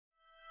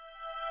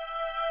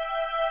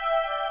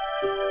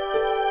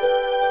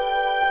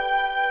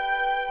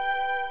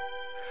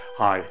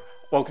Hi,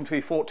 welcome to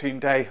the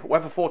 14-day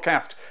weather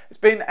forecast. It's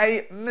been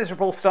a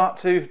miserable start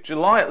to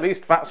July, at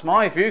least that's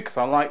my view, because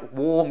I like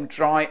warm,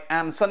 dry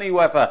and sunny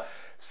weather.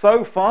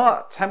 So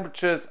far,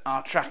 temperatures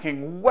are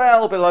tracking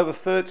well below the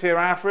 30-year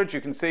average.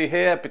 You can see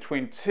here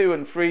between 2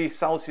 and 3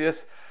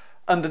 Celsius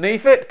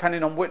underneath it,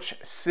 depending on which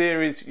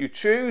series you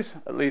choose,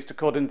 at least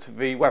according to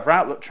the Weather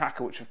Outlook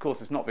tracker, which of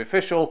course is not the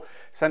official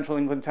Central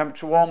England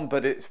temperature one,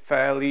 but it's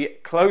fairly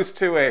close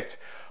to it.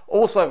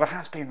 Also, there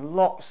has been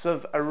lots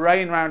of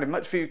rain around in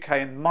much of the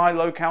UK. In my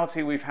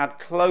locality, we've had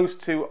close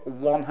to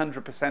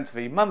 100% of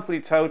the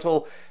monthly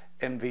total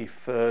in the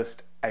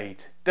first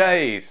 8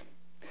 days.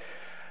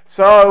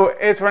 So,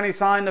 is there any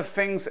sign of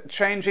things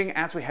changing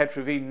as we head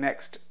through the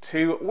next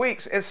 2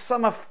 weeks? Is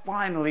summer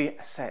finally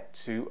set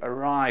to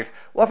arrive?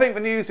 Well, I think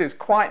the news is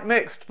quite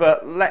mixed,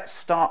 but let's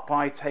start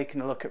by taking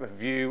a look at the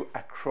view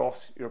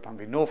across Europe and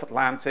the North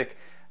Atlantic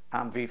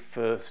and the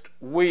first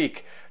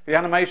week. The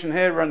animation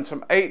here runs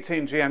from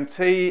 18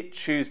 GMT,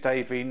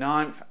 Tuesday the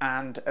 9th,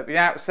 and at the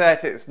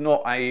outset it's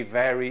not a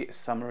very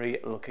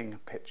summery looking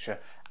picture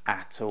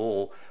at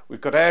all.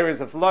 We've got areas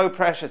of low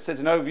pressure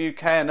sitting over the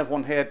UK, another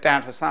one here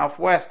down to the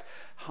southwest,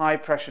 high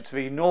pressure to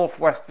the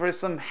northwest. There is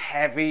some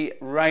heavy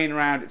rain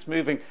around. It's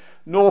moving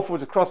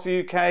northwards across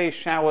the UK,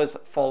 showers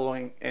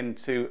following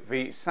into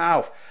the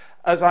south.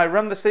 As I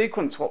run the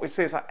sequence, what we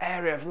see is that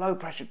area of low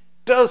pressure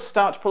does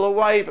start to pull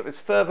away, but there's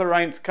further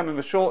rain to come in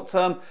the short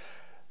term.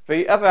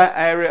 The other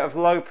area of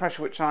low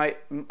pressure, which I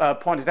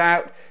pointed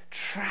out,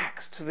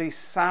 tracks to the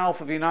south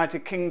of the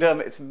United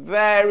Kingdom. It's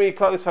very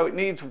close, so it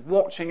needs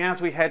watching as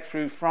we head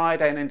through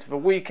Friday and into the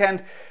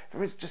weekend.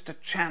 There is just a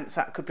chance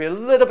that could be a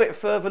little bit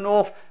further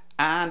north,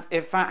 and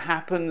if that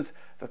happens,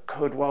 there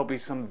could well be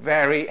some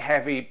very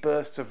heavy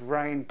bursts of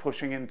rain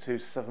pushing into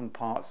southern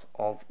parts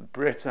of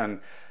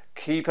Britain.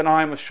 Keep an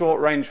eye on the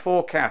short-range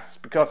forecasts,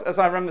 because as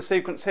I run the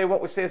sequence here,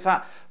 what we see is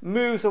that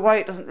moves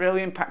away. It doesn't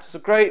really impact us a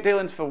great deal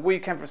into the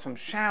weekend for some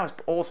showers,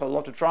 but also a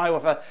lot of dry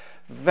weather.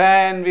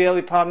 Then the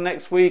early part of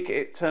next week,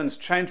 it turns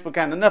changeable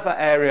again. Another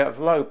area of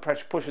low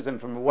pressure pushes in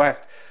from the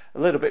west, a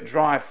little bit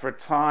dry for a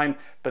time,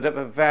 but at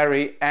the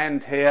very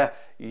end here,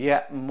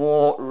 yet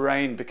more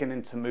rain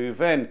beginning to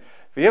move in.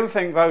 The other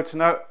thing, though, to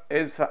note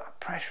is that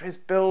pressure is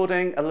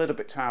building a little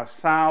bit to our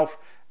south,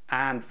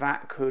 and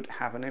that could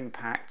have an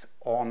impact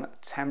on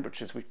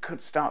temperatures. We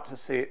could start to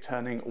see it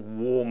turning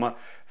warmer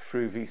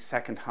through the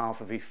second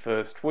half of the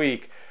first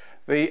week.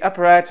 The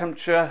upper air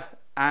temperature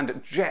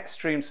and jet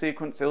stream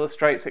sequence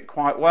illustrates it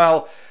quite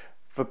well.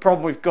 The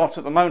problem we've got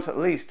at the moment, at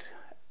least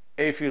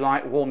if you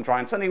like warm, dry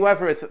and sunny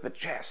weather, is that the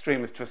jet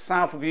stream is to the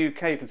south of the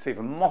UK. You can see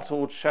the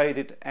mottled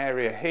shaded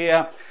area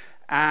here,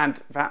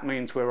 and that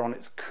means we're on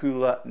its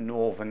cooler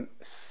northern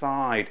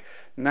side.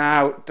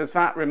 Now, does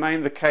that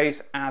remain the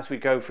case as we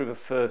go through the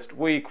first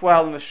week?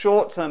 Well, in the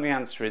short term, the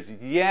answer is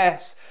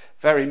yes,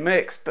 very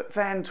mixed, but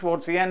then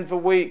towards the end of the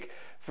week,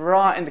 there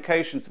are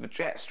indications of a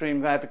jet stream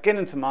there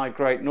beginning to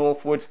migrate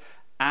northwards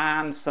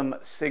and some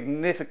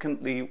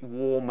significantly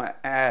warmer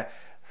air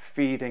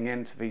feeding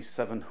into the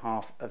southern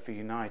half of the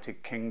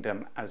United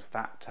Kingdom as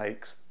that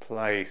takes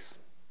place.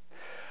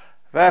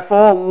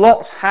 Therefore,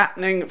 lots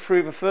happening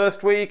through the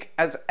first week.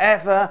 As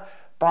ever,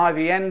 by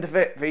the end of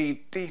it,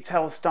 the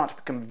details start to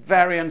become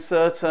very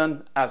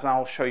uncertain, as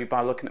I'll show you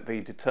by looking at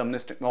the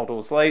deterministic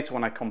models later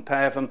when I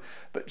compare them.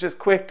 But just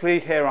quickly,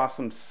 here are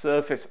some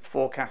surface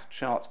forecast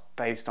charts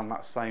based on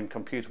that same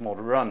computer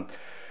model run.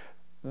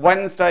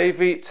 Wednesday,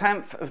 the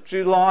 10th of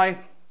July,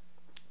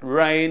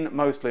 rain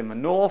mostly in the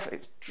north.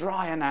 It's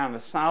drier now in the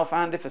south,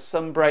 and if the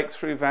sun breaks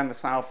through then the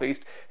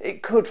southeast,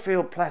 it could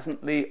feel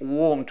pleasantly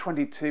warm,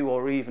 22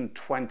 or even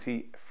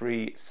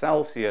 23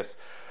 Celsius.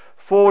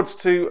 Forwards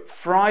to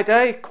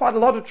Friday, quite a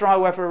lot of dry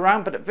weather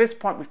around, but at this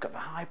point we've got the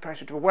high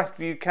pressure to the west of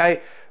the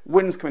UK,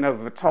 winds coming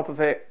over the top of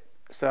it,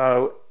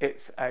 so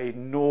it's a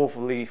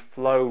northerly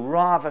flow,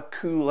 rather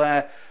cool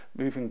air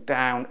moving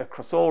down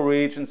across all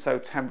regions, so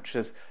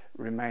temperatures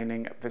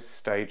remaining at this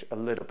stage a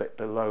little bit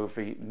below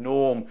the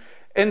norm.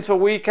 Into a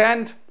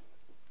weekend,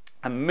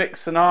 a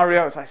mixed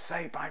scenario. As I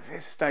say, by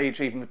this stage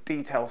even the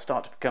details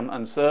start to become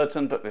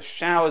uncertain, but the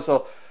showers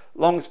or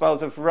long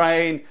spells of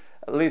rain,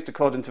 at least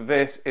according to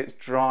this, it's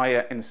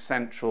drier in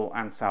central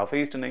and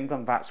southeastern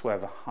England. That's where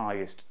the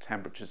highest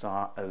temperatures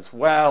are as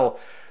well.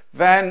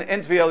 Then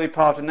into the early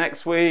part of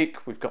next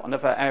week, we've got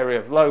another area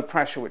of low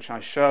pressure, which I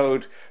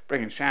showed,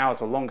 bringing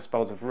showers or long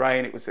spells of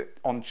rain. It was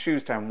on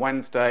Tuesday and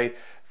Wednesday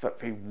that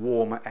the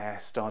warmer air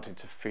started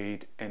to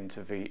feed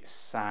into the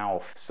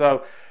south.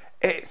 So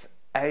it's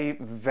a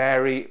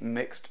very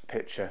mixed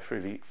picture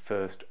through the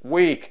first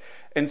week.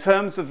 In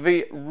terms of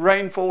the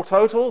rainfall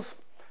totals,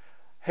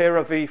 here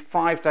are the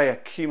 5-day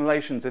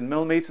accumulations in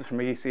millimetres from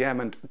ECM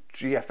and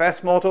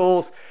GFS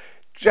models.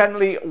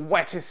 Generally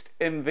wettest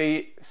in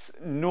the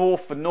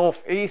north and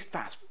northeast.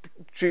 That's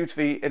due to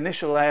the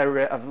initial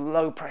area of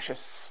low pressure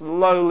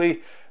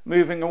slowly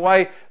moving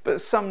away,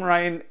 but some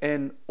rain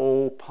in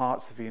all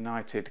parts of the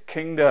United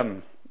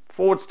Kingdom.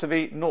 Forwards to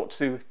the 0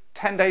 to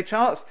 10-day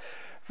charts.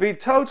 The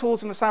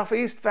totals in the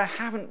southeast, they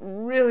haven't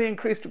really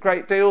increased a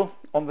great deal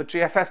on the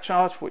GFS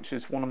chart, which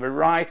is one on the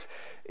right.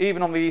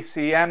 Even on the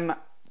ECM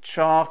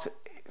chart,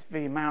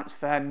 the amounts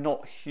there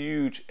not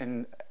huge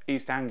in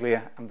East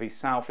Anglia and the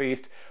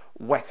southeast,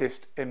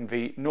 wettest in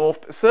the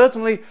north. But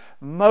certainly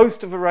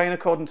most of the rain,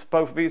 according to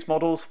both of these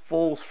models,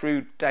 falls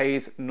through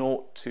days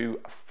 0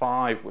 to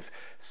 5, with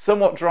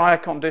somewhat drier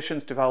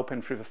conditions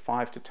developing through the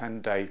 5 to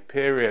 10 day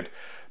period.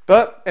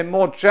 But in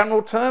more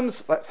general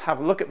terms, let's have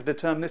a look at the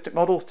deterministic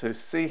models to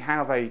see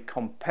how they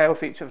compare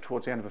with each other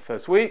towards the end of the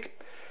first week.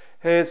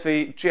 Here's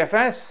the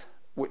GFS,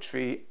 which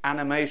the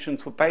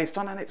animations were based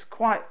on, and it's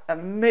quite a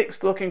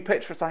mixed looking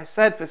picture. As I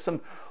said, there's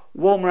some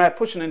warmer air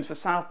pushing into the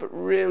south, but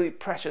really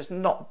pressure's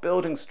not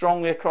building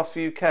strongly across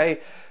the UK.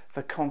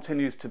 There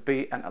continues to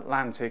be an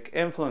Atlantic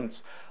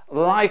influence.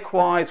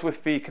 Likewise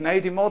with the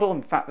Canadian model,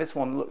 in fact this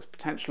one looks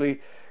potentially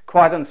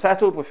quite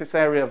unsettled with this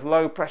area of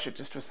low pressure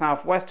just to the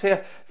southwest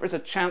here. There is a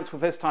chance with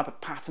this type of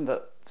pattern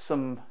that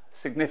some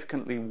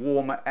significantly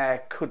warmer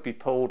air could be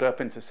pulled up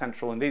into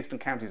central and eastern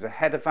counties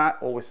ahead of that,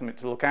 always something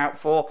to look out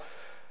for.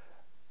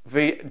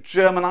 The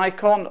German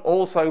icon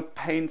also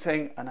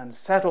painting an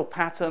unsettled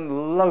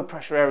pattern, low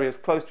pressure areas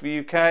close to the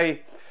UK.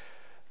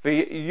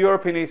 The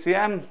European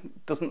ECM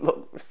doesn't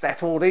look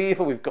settled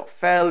either. We've got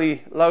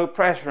fairly low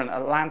pressure and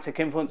Atlantic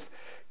influence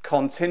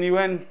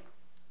continuing.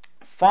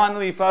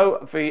 Finally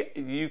though,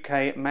 the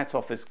UK Met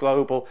Office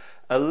Global,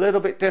 a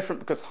little bit different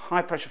because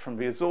high pressure from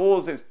the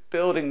Azores is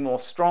building more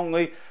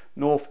strongly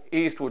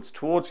northeastwards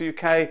towards the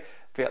UK.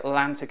 The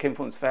Atlantic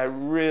influence there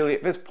really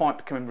at this point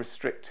becoming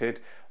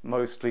restricted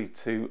mostly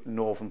to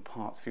northern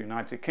parts of the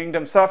United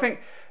Kingdom. So I think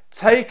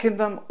taking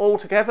them all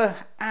together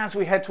as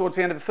we head towards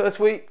the end of the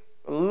first week,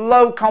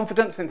 low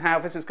confidence in how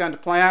this is going to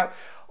play out.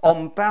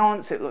 On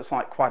balance, it looks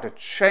like quite a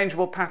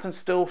changeable pattern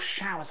still,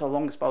 showers or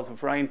long spells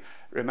of rain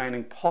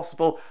remaining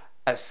possible,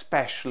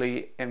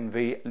 especially in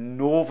the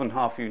northern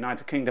half of the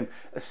United Kingdom.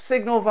 A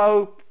signal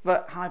though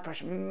that high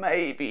pressure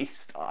may be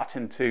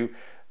starting to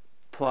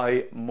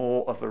play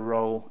more of a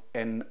role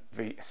in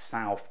the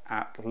south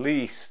at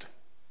least.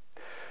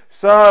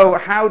 So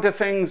how do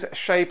things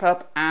shape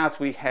up as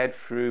we head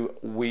through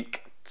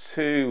week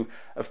 2?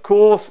 Of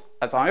course,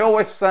 as I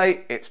always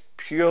say, it's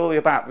purely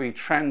about the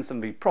trends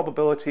and the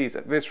probabilities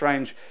at this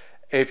range.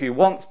 If you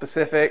want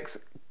specifics,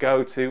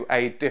 go to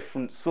a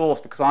different source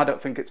because I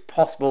don't think it's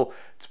possible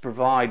to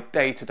provide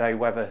day-to-day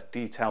weather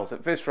details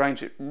at this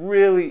range. It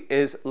really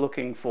is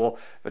looking for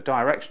the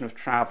direction of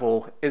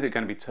travel. Is it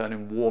going to be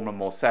turning warmer,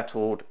 more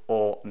settled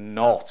or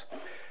not?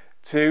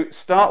 To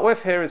start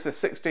with, here is the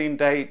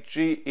 16-day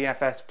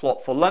GEFS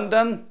plot for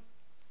London.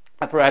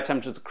 Upper air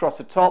temperatures across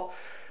the top.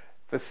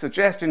 The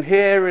suggestion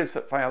here is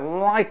that they are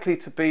likely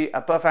to be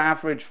above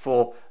average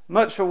for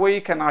much of a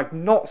week, and I've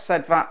not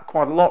said that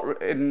quite a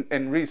lot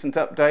in recent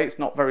updates,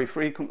 not very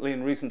frequently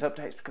in recent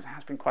updates because it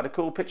has been quite a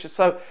cool picture.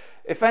 So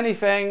if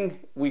anything,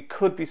 we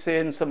could be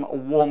seeing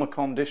some warmer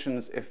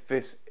conditions if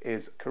this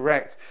is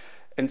correct.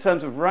 In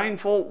terms of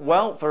rainfall,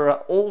 well, there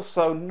are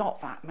also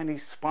not that many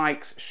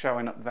spikes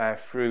showing up there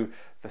through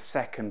the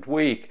second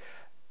week.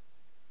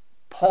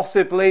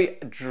 Possibly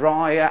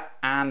drier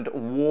and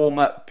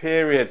warmer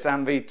periods,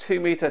 and the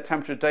 2-metre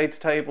temperature data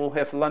table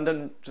here for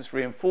London just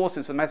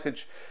reinforces the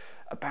message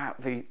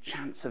about the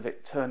chance of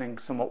it turning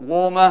somewhat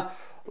warmer.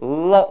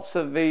 Lots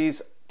of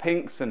these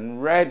pinks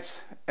and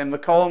reds in the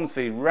columns.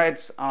 The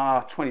reds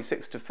are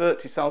 26 to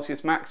 30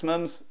 Celsius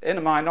maximums, in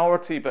a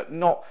minority but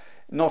not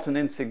an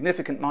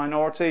insignificant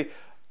minority,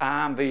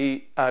 and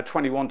the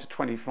 21 to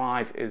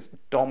 25 is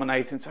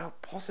dominating, so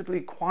possibly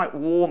quite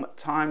warm at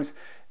times,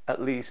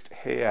 at least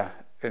here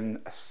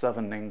in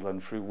southern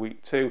England through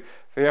week 2.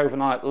 The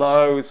overnight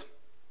lows,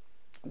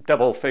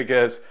 double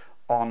figures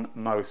on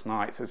most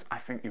nights, as I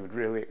think you would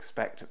really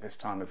expect at this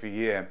time of the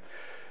year.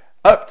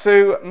 Up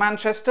to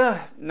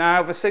Manchester.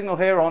 Now the signal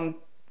here on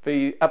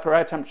the upper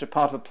air temperature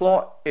part of the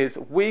plot is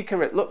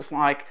weaker. It looks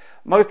like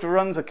most of the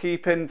runs are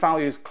keeping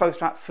values close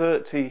to that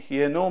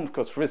 30-year norm. Of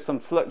course, there is some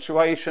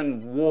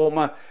fluctuation,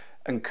 warmer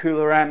and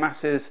cooler air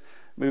masses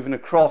moving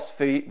across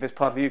this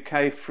part of the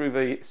UK through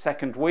the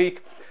second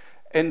week.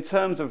 In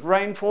terms of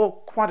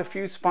rainfall, quite a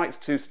few spikes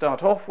to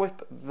start off with,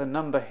 but the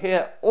number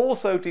here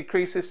also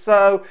decreases,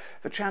 so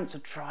the chance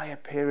of drier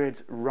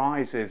periods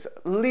rises,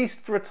 at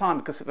least for a time,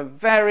 because at the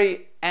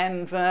very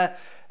end there,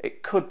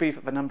 it could be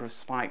that the number of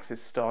spikes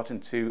is starting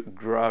to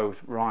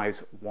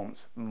rise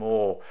once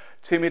more.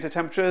 2-metre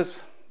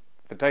temperatures,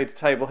 the data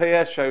table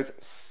here shows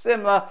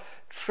similar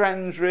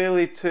trends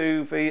really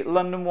to the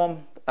London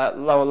one, at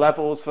lower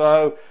levels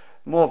though.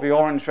 More of the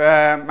orange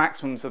there,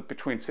 maximums of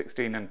between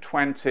 16 and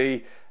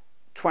 20.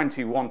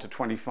 21 to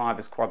 25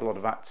 is quite a lot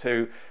of that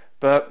too,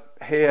 but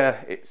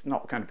here it's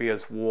not going to be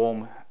as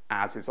warm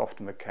as is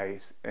often the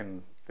case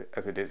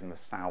as it is in the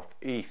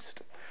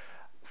southeast.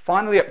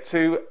 Finally, up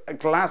to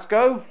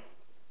Glasgow,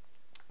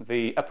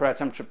 the upper air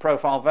temperature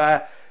profile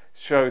there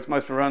shows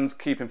most of the runs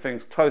keeping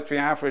things close to the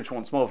average.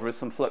 Once more, there is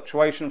some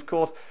fluctuation, of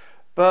course.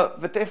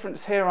 But the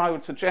difference here, I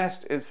would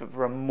suggest, is that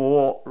there are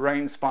more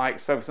rain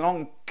spikes. So there's an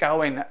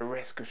ongoing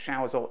risk of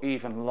showers or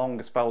even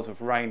longer spells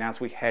of rain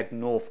as we head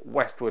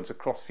northwestwards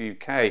across the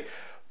UK.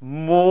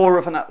 More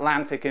of an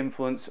Atlantic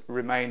influence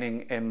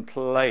remaining in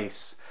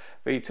place.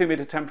 The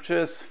 2-metre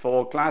temperatures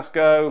for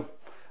Glasgow,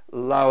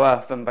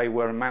 lower than they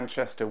were in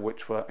Manchester,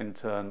 which were in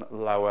turn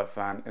lower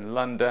than in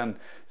London.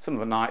 Some of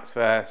the nights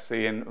there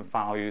seeing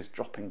values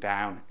dropping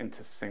down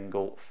into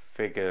single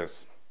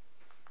figures.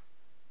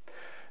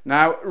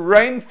 Now,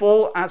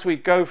 rainfall as we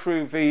go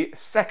through the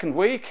second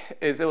week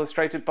is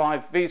illustrated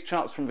by these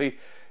charts from the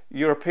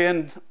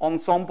European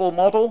ensemble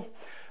model.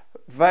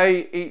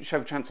 They each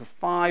have a chance of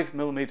 5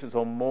 millimetres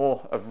or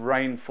more of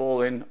rain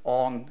falling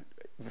on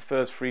the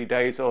first 3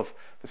 days of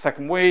the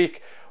second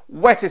week.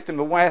 Wettest in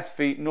the west,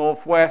 the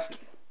northwest.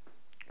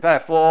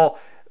 Therefore,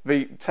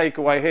 the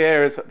takeaway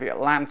here is that the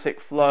Atlantic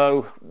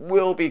flow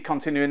will be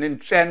continuing in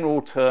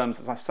general terms.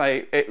 As I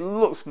say, it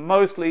looks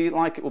mostly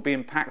like it will be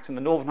impacting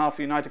the northern half of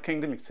the United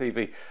Kingdom. You can see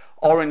the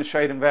orange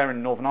shading there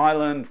in Northern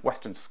Ireland,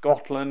 Western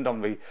Scotland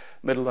on the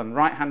middle and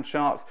right hand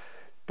charts.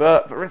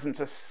 But there isn't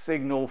a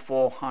signal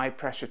for high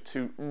pressure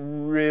to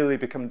really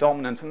become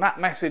dominant. And that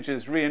message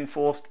is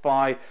reinforced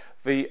by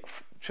the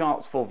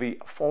charts for the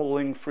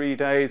following 3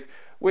 days,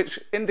 which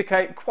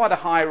indicate quite a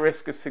high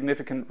risk of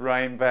significant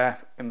rain there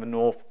in the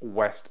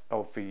northwest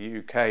of the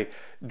UK.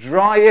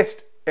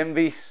 Driest in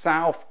the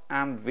south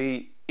and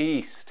the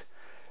east.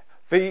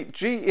 The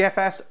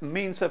GEFS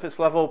mean surface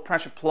level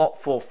pressure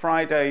plot for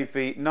Friday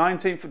the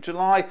 19th of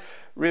July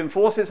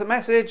reinforces the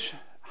message.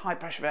 High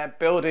pressure there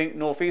building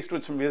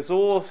northeastwards from the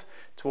Azores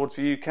towards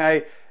the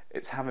UK.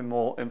 It's having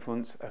more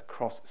influence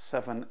across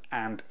southern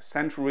and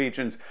central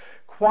regions.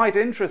 Quite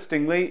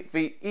interestingly,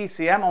 the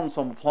ECM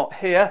ensemble plot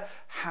here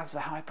has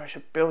the high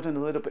pressure building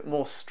a little bit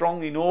more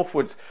strongly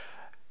northwards.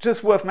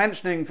 Just worth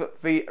mentioning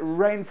that the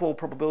rainfall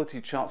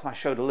probability charts I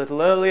showed a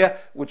little earlier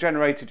were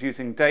generated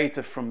using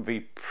data from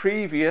the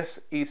previous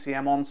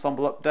ECM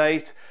ensemble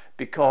update,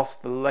 because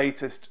the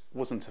latest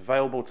wasn't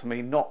available to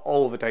me. Not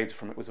all the data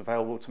from it was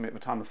available to me at the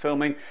time of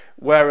filming,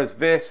 whereas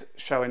this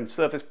showing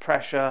surface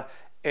pressure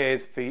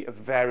is the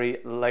very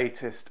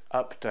latest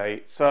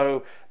update.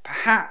 So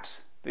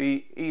perhaps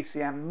the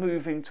ECM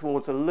moving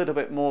towards a little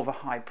bit more of a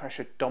high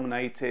pressure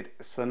dominated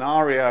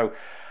scenario.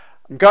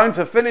 I'm going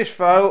to finish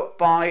though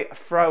by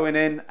throwing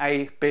in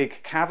a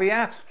big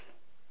caveat.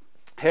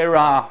 Here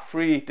are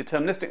 3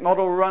 deterministic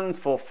model runs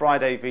for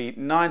Friday the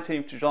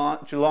 19th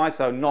of July,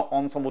 so not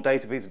ensemble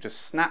data, these are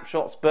just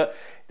snapshots, but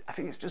I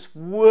think it's just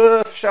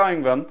worth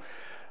showing them.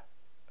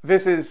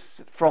 This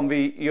is from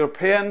the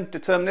European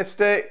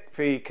deterministic,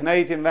 the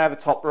Canadian there, the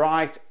top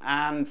right,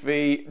 and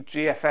the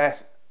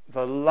GFS,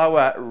 the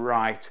lower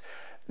right.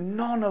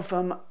 None of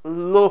them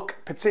look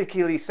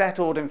particularly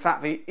settled. In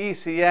fact, the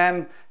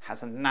ECM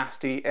has a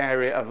nasty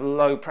area of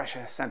low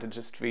pressure centred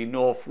just to the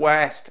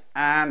northwest,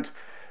 and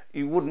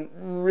you wouldn't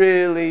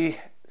really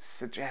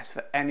suggest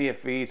that any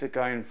of these are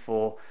going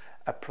for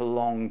a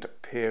prolonged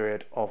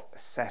period of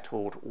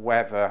settled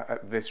weather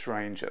at this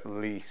range at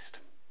least.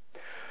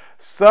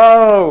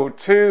 So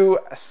to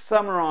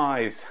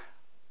summarise,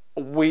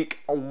 week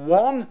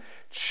 1,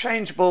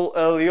 changeable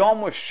early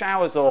on with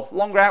showers or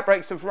longer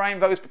outbreaks of rain,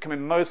 those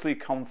becoming mostly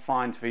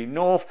confined to the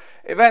north.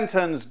 It then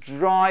turns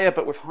drier,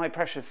 but with high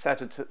pressure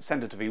centred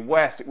to the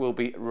west, it will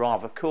be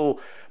rather cool.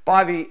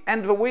 By the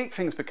end of the week,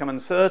 things become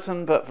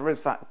uncertain, but there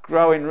is that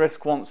growing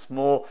risk once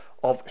more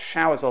of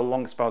showers or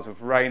long spells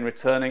of rain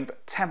returning,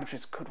 but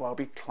temperatures could well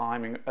be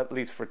climbing, at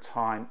least for a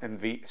time, in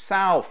the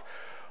south.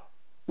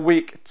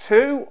 Week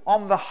 2,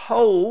 on the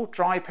whole,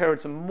 dry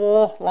periods are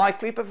more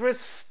likely, but there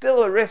is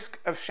still a risk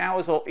of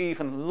showers or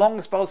even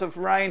long spells of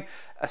rain,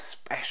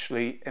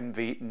 especially in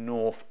the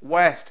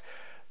northwest.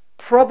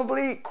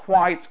 Probably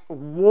quite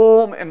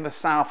warm in the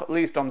south, at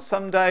least on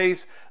some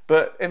days,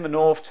 but in the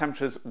north,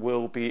 temperatures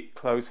will be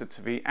closer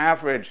to the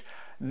average.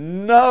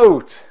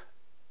 Note,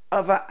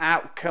 other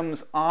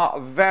outcomes are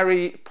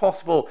very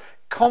possible.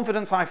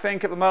 Confidence, I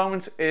think, at the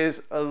moment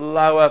is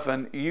lower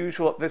than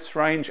usual at this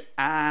range,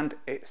 and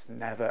it's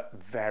never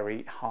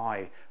very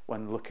high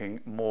when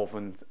looking more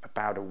than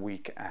about a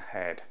week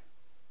ahead.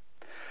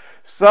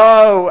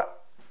 So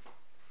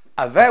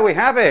there we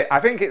have it. I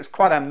think it's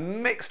quite a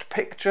mixed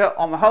picture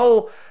on the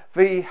whole.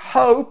 The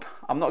hope,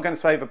 I'm not going to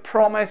say the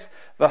promise,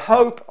 the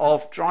hope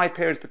of dry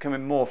periods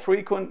becoming more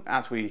frequent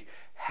as we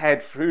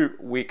head through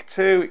week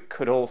 2. It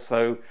could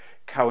also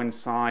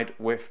coincide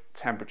with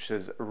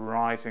temperatures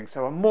rising,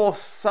 so a more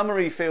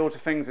summery feel to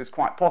things is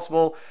quite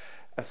possible,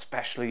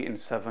 especially in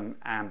southern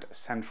and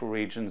central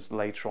regions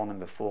later on in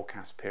the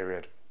forecast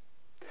period.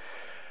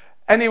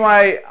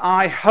 Anyway,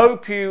 I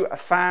hope you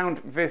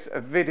found this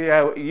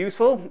video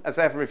useful. As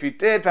ever, if you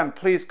did, then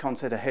please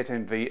consider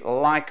hitting the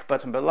like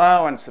button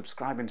below and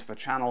subscribing to the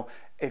channel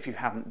if you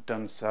haven't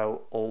done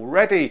so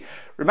already.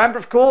 Remember,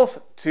 of course,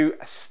 to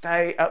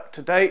stay up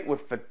to date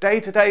with the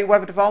day-to-day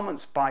weather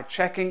developments by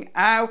checking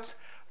out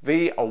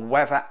the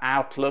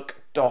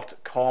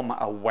TheWeatherOutlook.com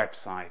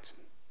website.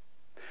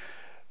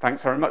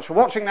 Thanks very much for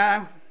watching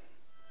now.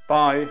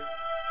 Bye.